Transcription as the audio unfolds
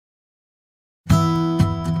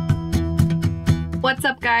What's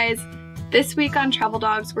up, guys? This week on Travel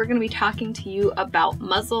Dogs, we're going to be talking to you about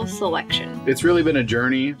muzzle selection. It's really been a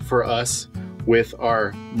journey for us with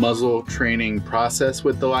our muzzle training process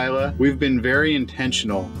with Delilah. We've been very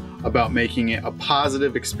intentional about making it a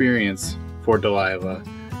positive experience for Delilah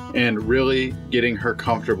and really getting her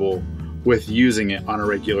comfortable with using it on a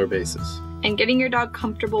regular basis. And getting your dog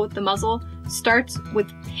comfortable with the muzzle starts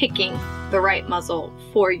with picking the right muzzle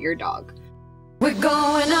for your dog. We're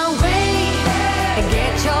going away.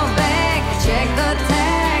 Get your bag, check the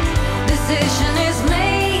tag. Decision is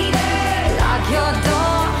made. Lock your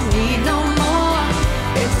door, need no more.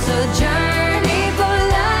 It's a journey for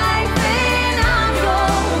life, and I'm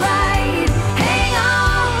your ride. Hang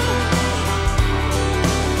on,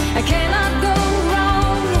 I cannot go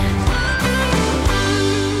wrong.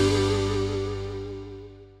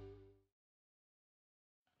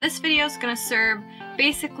 This video is going to serve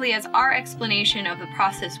basically as our explanation of the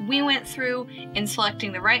process we went through in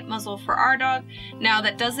selecting the right muzzle for our dog. Now,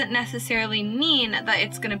 that doesn't necessarily mean that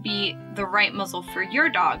it's going to be the right muzzle for your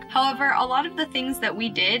dog. However, a lot of the things that we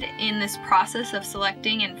did in this process of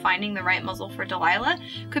selecting and finding the right muzzle for Delilah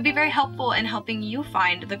could be very helpful in helping you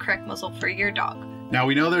find the correct muzzle for your dog. Now,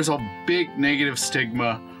 we know there's a big negative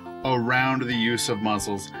stigma around the use of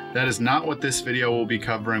muzzles. That is not what this video will be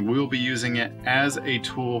covering. We will be using it as a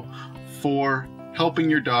tool for helping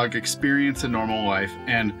your dog experience a normal life,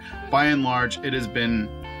 and by and large it has been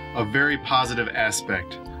a very positive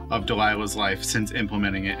aspect of Delilah's life since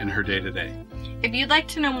implementing it in her day-to-day. If you'd like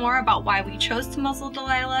to know more about why we chose to muzzle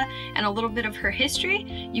Delilah and a little bit of her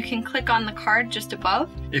history, you can click on the card just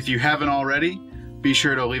above. If you haven't already, be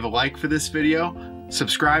sure to leave a like for this video,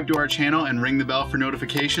 subscribe to our channel, and ring the bell for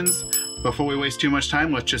notifications. Before we waste too much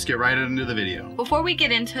time, let's just get right into the video. Before we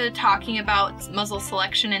get into talking about muzzle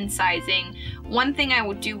selection and sizing, one thing I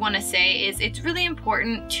do want to say is it's really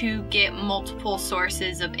important to get multiple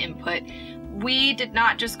sources of input. We did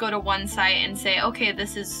not just go to one site and say, okay,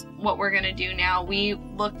 this is what we're going to do now. We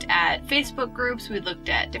looked at Facebook groups, we looked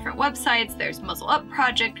at different websites, there's Muzzle Up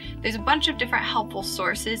Project, there's a bunch of different helpful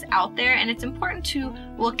sources out there, and it's important to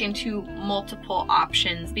look into multiple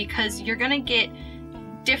options because you're going to get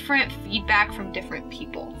different feedback from different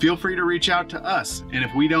people. Feel free to reach out to us, and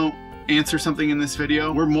if we don't answer something in this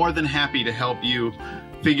video, we're more than happy to help you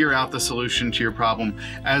figure out the solution to your problem,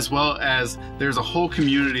 as well as there's a whole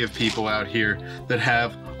community of people out here that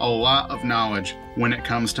have a lot of knowledge when it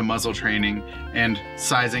comes to muzzle training and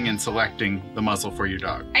sizing and selecting the muzzle for your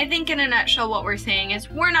dog. I think in a nutshell what we're saying is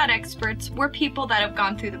we're not experts, we're people that have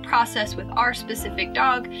gone through the process with our specific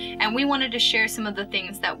dog, and we wanted to share some of the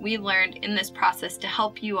things that we learned in this process to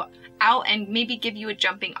help you out and maybe give you a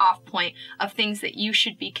jumping off point of things that you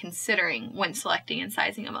should be considering when selecting and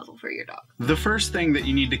sizing a muzzle for your dog. The first thing that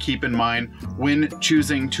you need to keep in mind when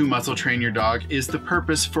choosing to muzzle train your dog is the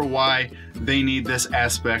purpose for why they need this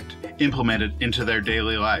aspect implemented into their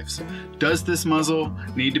daily lives. Does this muzzle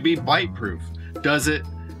need to be bite proof? Does it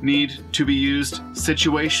need to be used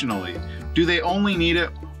situationally? Do they only need it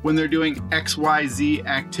when they're doing XYZ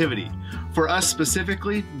activity? For us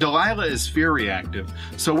specifically, Delilah is fear-reactive,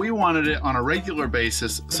 so we wanted it on a regular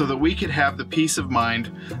basis so that we could have the peace of mind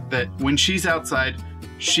that when she's outside,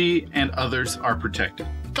 she and others are protected.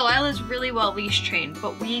 Delilah's really well leash trained,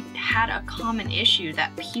 but we had a common issue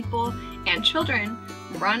that people and children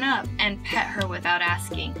run up and pet her without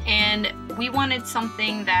asking. And we wanted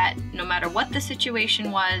something that no matter what the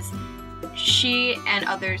situation was, she and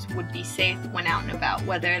others would be safe when out and about,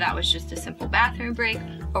 whether that was just a simple bathroom break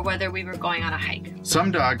or whether we were going on a hike. Some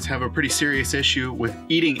dogs have a pretty serious issue with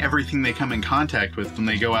eating everything they come in contact with when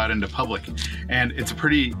they go out into public, and it's a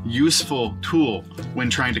pretty useful tool when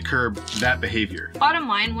trying to curb that behavior. Bottom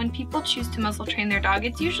line, when people choose to muzzle train their dog,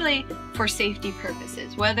 it's usually for safety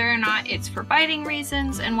purposes, whether or not it's for biting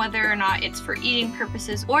reasons and whether or not it's for eating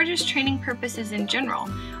purposes or just training purposes in general.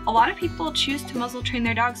 A lot of people choose to muzzle train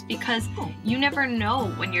their dogs because you never know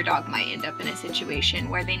when your dog might end up in a situation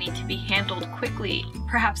where they need to be handled quickly,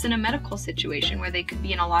 perhaps in a medical situation where they could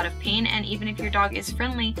be in a lot of pain, and even if your dog is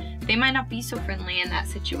friendly, they might not be so friendly in that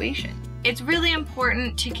situation. It's really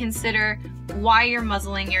important to consider why you're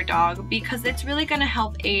muzzling your dog because it's really going to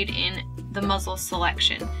help aid in the muzzle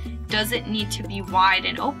selection. Does it need to be wide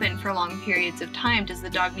and open for long periods of time? Does the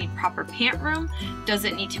dog need proper pant room? Does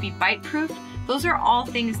it need to be bite proof? Those are all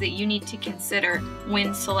things that you need to consider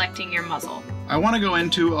when selecting your muzzle. I want to go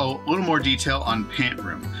into a little more detail on pant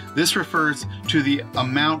room. This refers to the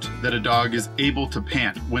amount that a dog is able to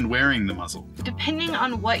pant when wearing the muzzle. Depending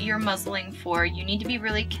on what you're muzzling for, you need to be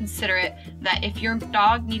really considerate that if your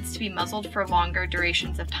dog needs to be muzzled for longer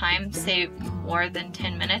durations of time, say more than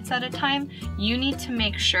 10 minutes at a time, you need to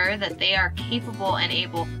make sure that they are capable and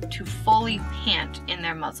able to fully pant in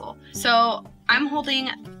their muzzle. So I'm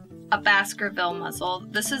holding a Baskerville muzzle.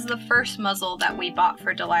 This is the first muzzle that we bought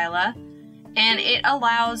for Delilah, and it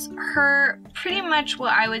allows her pretty much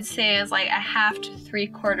what I would say is like a 1/2 to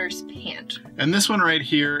 3/4 pant. And this one right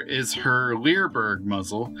here is her Leerburg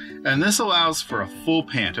muzzle, and this allows for a full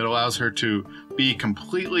pant. It allows her to be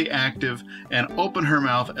completely active and open her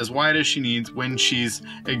mouth as wide as she needs when she's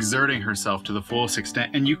exerting herself to the fullest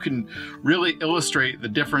extent. And you can really illustrate the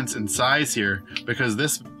difference in size here because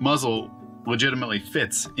this muzzle legitimately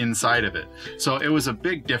fits inside of it. So it was a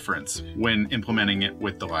big difference when implementing it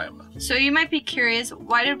with Delilah. So you might be curious,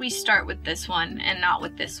 why did we start with this one and not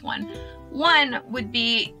with this one? One would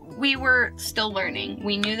be we were still learning.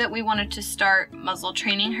 We knew that we wanted to start muzzle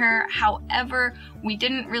training her. However, we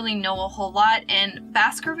didn't really know a whole lot, and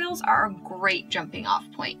Baskervilles are a great jumping off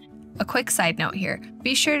point. A quick side note here,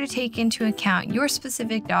 be sure to take into account your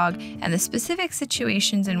specific dog and the specific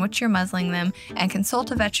situations in which you're muzzling them and consult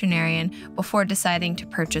a veterinarian before deciding to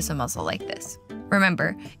purchase a muzzle like this.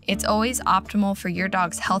 Remember, it's always optimal for your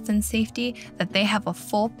dog's health and safety that they have a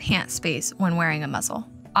full pant space when wearing a muzzle.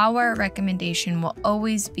 Our recommendation will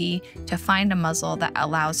always be to find a muzzle that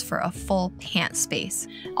allows for a full pant space.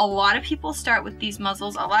 A lot of people start with these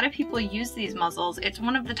muzzles. A lot of people use these muzzles. It's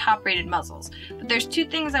one of the top rated muzzles. But there's two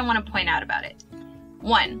things I want to point out about it.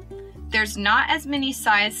 One, there's not as many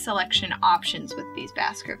size selection options with these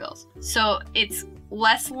Baskervilles. So it's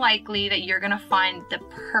less likely that you're going to find the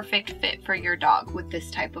perfect fit for your dog with this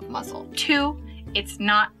type of muzzle. Two, it's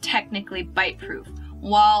not technically bite proof.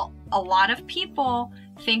 While a lot of people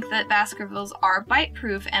think that Baskervilles are bite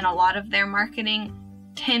proof and a lot of their marketing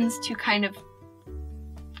tends to kind of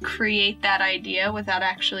create that idea without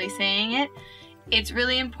actually saying it, it's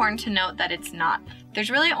really important to note that it's not.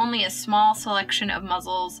 There's really only a small selection of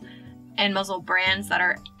muzzles and muzzle brands that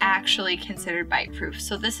are actually considered bite proof.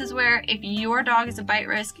 So this is where if your dog is a bite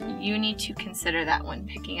risk, you need to consider that when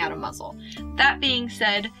picking out a muzzle. That being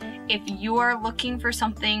said, if you're looking for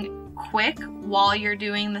something quick while you're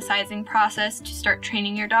doing the sizing process to start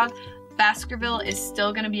training your dog, Baskerville is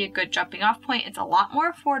still going to be a good jumping off point. It's a lot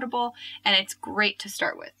more affordable and it's great to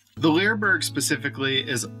start with. The Leerburg specifically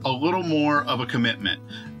is a little more of a commitment.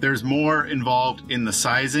 There's more involved in the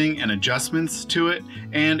sizing and adjustments to it,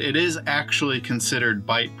 and it is actually considered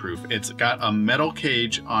bite proof. It's got a metal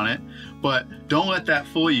cage on it, but don't let that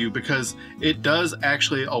fool you because it does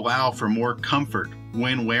actually allow for more comfort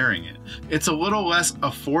when wearing it. It's a little less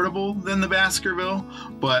affordable than the Baskerville,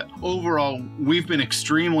 but overall we've been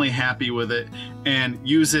extremely happy with it and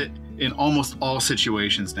use it in almost all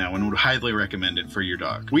situations now and would highly recommend it for your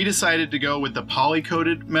dog. We decided to go with the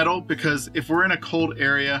poly-coated metal because if we're in a cold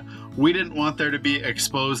area, we didn't want there to be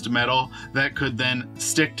exposed metal that could then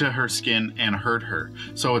stick to her skin and hurt her.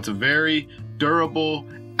 So it's a very durable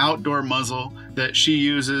outdoor muzzle that she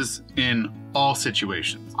uses in all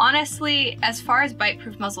situations. Honestly, as far as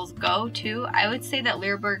bite-proof muzzles go too, I would say that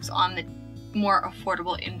Leerburg's on the more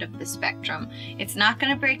affordable end of the spectrum. It's not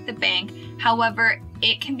going to break the bank. However,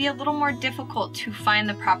 it can be a little more difficult to find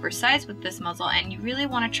the proper size with this muzzle, and you really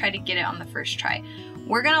want to try to get it on the first try.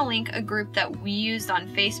 We're going to link a group that we used on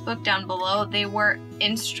Facebook down below. They were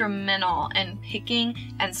instrumental in picking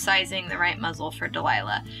and sizing the right muzzle for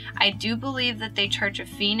Delilah. I do believe that they charge a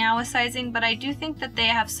fee now with sizing, but I do think that they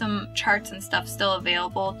have some charts and stuff still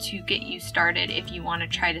available to get you started if you want to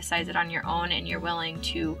try to size it on your own and you're willing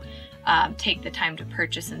to take the time to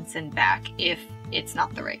purchase and send back if it's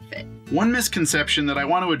not the right fit. One misconception that I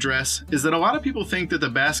want to address is that a lot of people think that the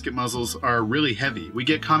basket muzzles are really heavy. We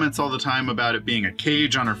get comments all the time about it being a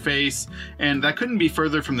cage on her face, and that couldn't be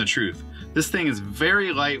further from the truth. This thing is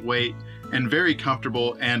very lightweight and very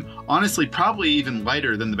comfortable, and honestly probably even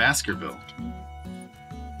lighter than the Baskerville.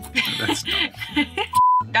 That's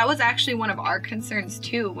That was actually one of our concerns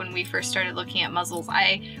too when we first started looking at muzzles.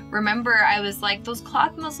 I remember I was like, those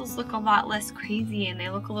cloth muzzles look a lot less crazy and they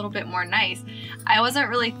look a little bit more nice. I wasn't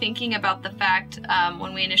really thinking about the fact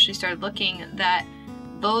when we initially started looking that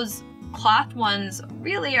those cloth ones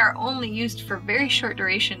really are only used for very short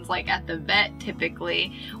durations, like at the vet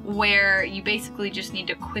typically, where you basically just need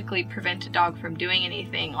to quickly prevent a dog from doing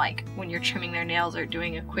anything, like when you're trimming their nails or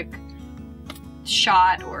doing a quick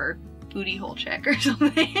shot or booty hole check or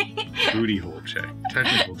something. Booty hole check,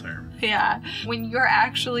 technical term. Yeah. When you're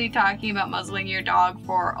actually talking about muzzling your dog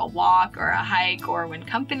for a walk or a hike or when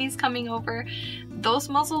company's coming over, those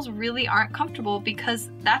muzzles really aren't comfortable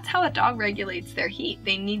because that's how a dog regulates their heat.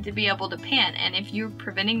 They need to be able to pant, and if you're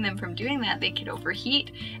preventing them from doing that, they could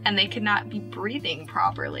overheat and they could not be breathing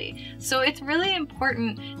properly. So it's really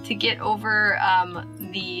important to get over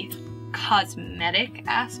the cosmetic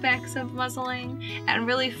aspects of muzzling and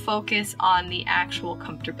really focus on the actual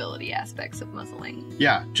comfortability aspects of muzzling.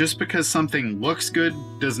 Yeah, just because something looks good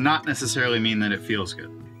does not necessarily mean that it feels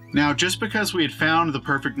good. Now, just because we had found the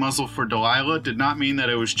perfect muzzle for Delilah did not mean that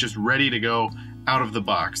it was just ready to go out of the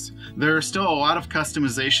box. There are still a lot of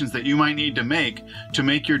customizations that you might need to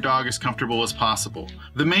make your dog as comfortable as possible.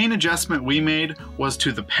 The main adjustment we made was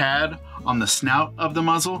to the pad on the snout of the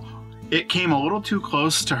muzzle. It came a little too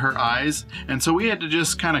close to her eyes, and so we had to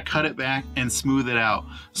just kind of cut it back and smooth it out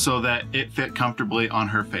so that it fit comfortably on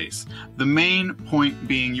her face. The main point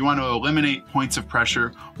being you want to eliminate points of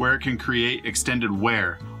pressure where it can create extended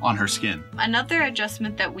wear on her skin. Another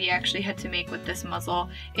adjustment that we actually had to make with this muzzle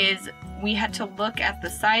is we had to look at the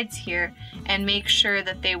sides here and make sure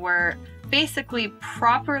that they were basically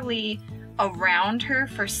properly around her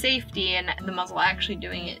for safety and the muzzle actually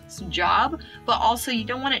doing its job, but also you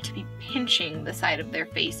don't want it to be pinching the side of their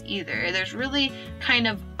face either. There's really kind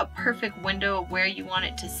of a perfect window of where you want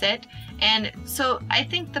it to sit. And so I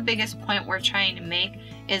think the biggest point we're trying to make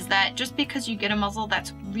is that just because you get a muzzle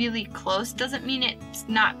that's really close doesn't mean it's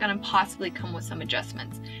not going to possibly come with some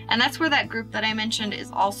adjustments. And that's where that group that I mentioned is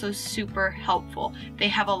also super helpful. They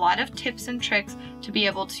have a lot of tips and tricks to be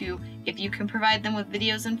able to, if you can provide them with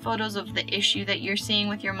videos and photos of the issue that you're seeing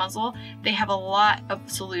with your muzzle, they have a lot of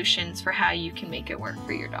solutions for how you can make it work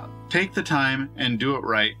for your dog. Take the time and do it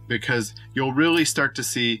right, because you'll really start to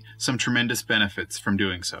see some tremendous benefits from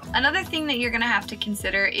doing so. Another thing that you're going to have to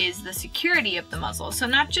consider is the security of the muzzle. So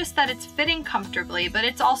not just that it's fitting comfortably, but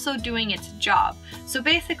it's also doing its job. So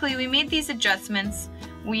basically we made these adjustments.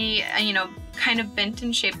 We, kind of bent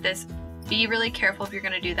and shaped this. Be really careful if you're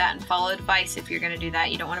going to do that and follow advice if you're going to do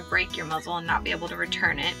that. You don't want to break your muzzle and not be able to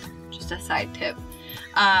return it. Just a side tip.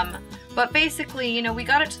 But basically, we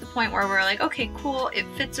got it to the point where we're like, okay, cool, it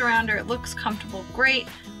fits around her, it looks comfortable, great,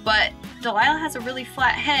 but Delilah has a really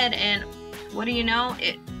flat head and what do you know?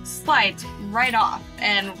 It slides right off,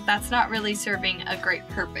 and that's not really serving a great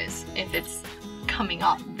purpose if it's coming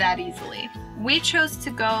off that easily. We chose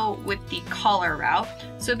to go with the collar route.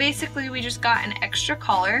 So basically we just got an extra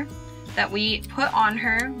collar that we put on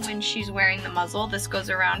her when she's wearing the muzzle. This goes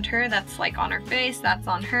around her, that's like on her face, that's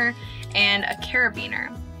on her, and a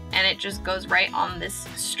carabiner. And it just goes right on this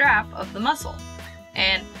strap of the muzzle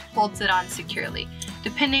and holds it on securely.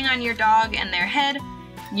 Depending on your dog and their head,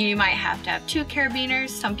 you might have to have 2 carabiners.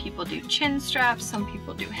 Some people do chin straps, some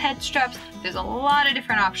people do head straps. There's a lot of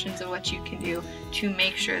different options of what you can do to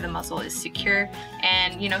make sure the muzzle is secure.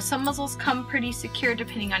 And some muzzles come pretty secure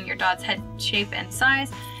depending on your dog's head shape and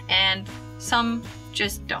size, and some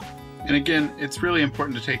just don't. And again, it's really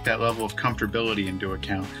important to take that level of comfortability into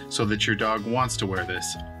account so that your dog wants to wear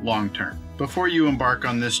this long term. Before you embark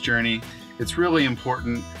on this journey, it's really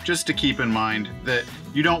important just to keep in mind that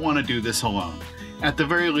you don't want to do this alone. At the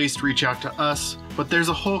very least, reach out to us, but there's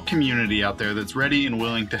a whole community out there that's ready and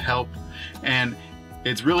willing to help, and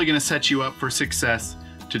it's really going to set you up for success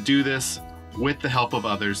to do this with the help of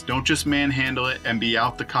others. Don't just manhandle it and be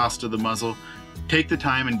out the cost of the muzzle. Take the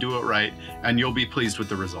time and do it right, and you'll be pleased with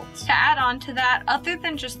the results. To add on to that, other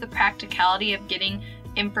than just the practicality of getting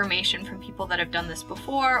information from people that have done this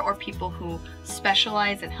before or people who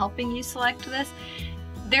specialize in helping you select this,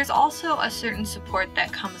 there's also a certain support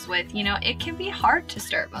that comes with, it can be hard to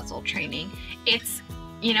start muzzle training. It's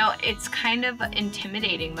kind of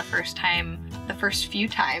intimidating the first few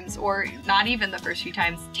times, or not even the first few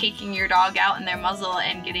times, taking your dog out in their muzzle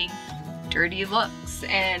and getting dirty looks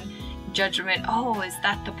and judgment. Oh, is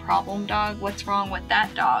that the problem dog? What's wrong with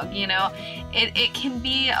that dog? It can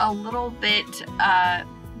be a little bit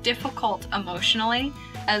difficult emotionally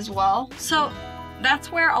as well. So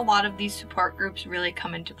that's where a lot of these support groups really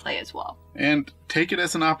come into play as well. And take it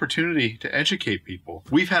as an opportunity to educate people.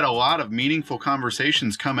 We've had a lot of meaningful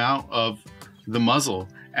conversations come out of the muzzle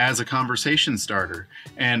as a conversation starter,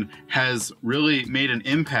 and has really made an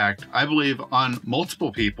impact, I believe, on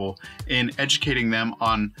multiple people in educating them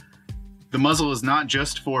on the muzzle is not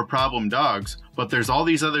just for problem dogs, but there's all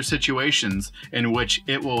these other situations in which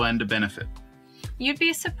it will lend a benefit. You'd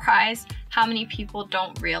be surprised how many people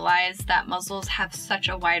don't realize that muzzles have such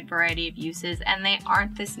a wide variety of uses and they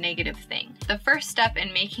aren't this negative thing. The first step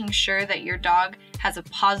in making sure that your dog has a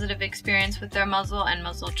positive experience with their muzzle and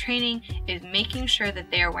muzzle training is making sure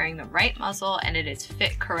that they are wearing the right muzzle and it is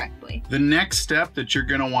fit correctly. The next step that you're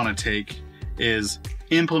going to want to take is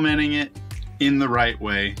implementing it in the right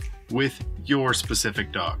way with your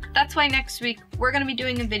specific dog. That's why next week we're going to be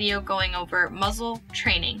doing a video going over muzzle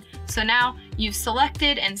training. So now you've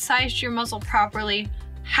selected and sized your muzzle properly,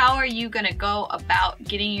 how are you going to go about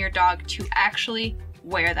getting your dog to actually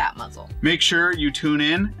wear that muzzle? Make sure you tune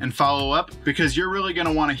in and follow up, because you're really going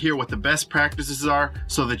to want to hear what the best practices are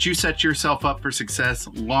so that you set yourself up for success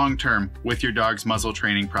long term with your dog's muzzle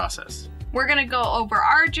training process. We're going to go over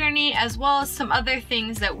our journey as well as some other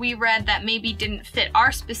things that we read that maybe didn't fit our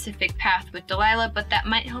specific path with Delilah, but that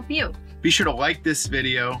might help you. Be sure to like this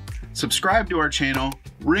video, subscribe to our channel,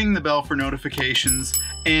 ring the bell for notifications,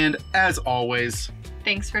 and as always,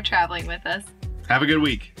 thanks for traveling with us. have a good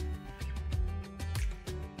week.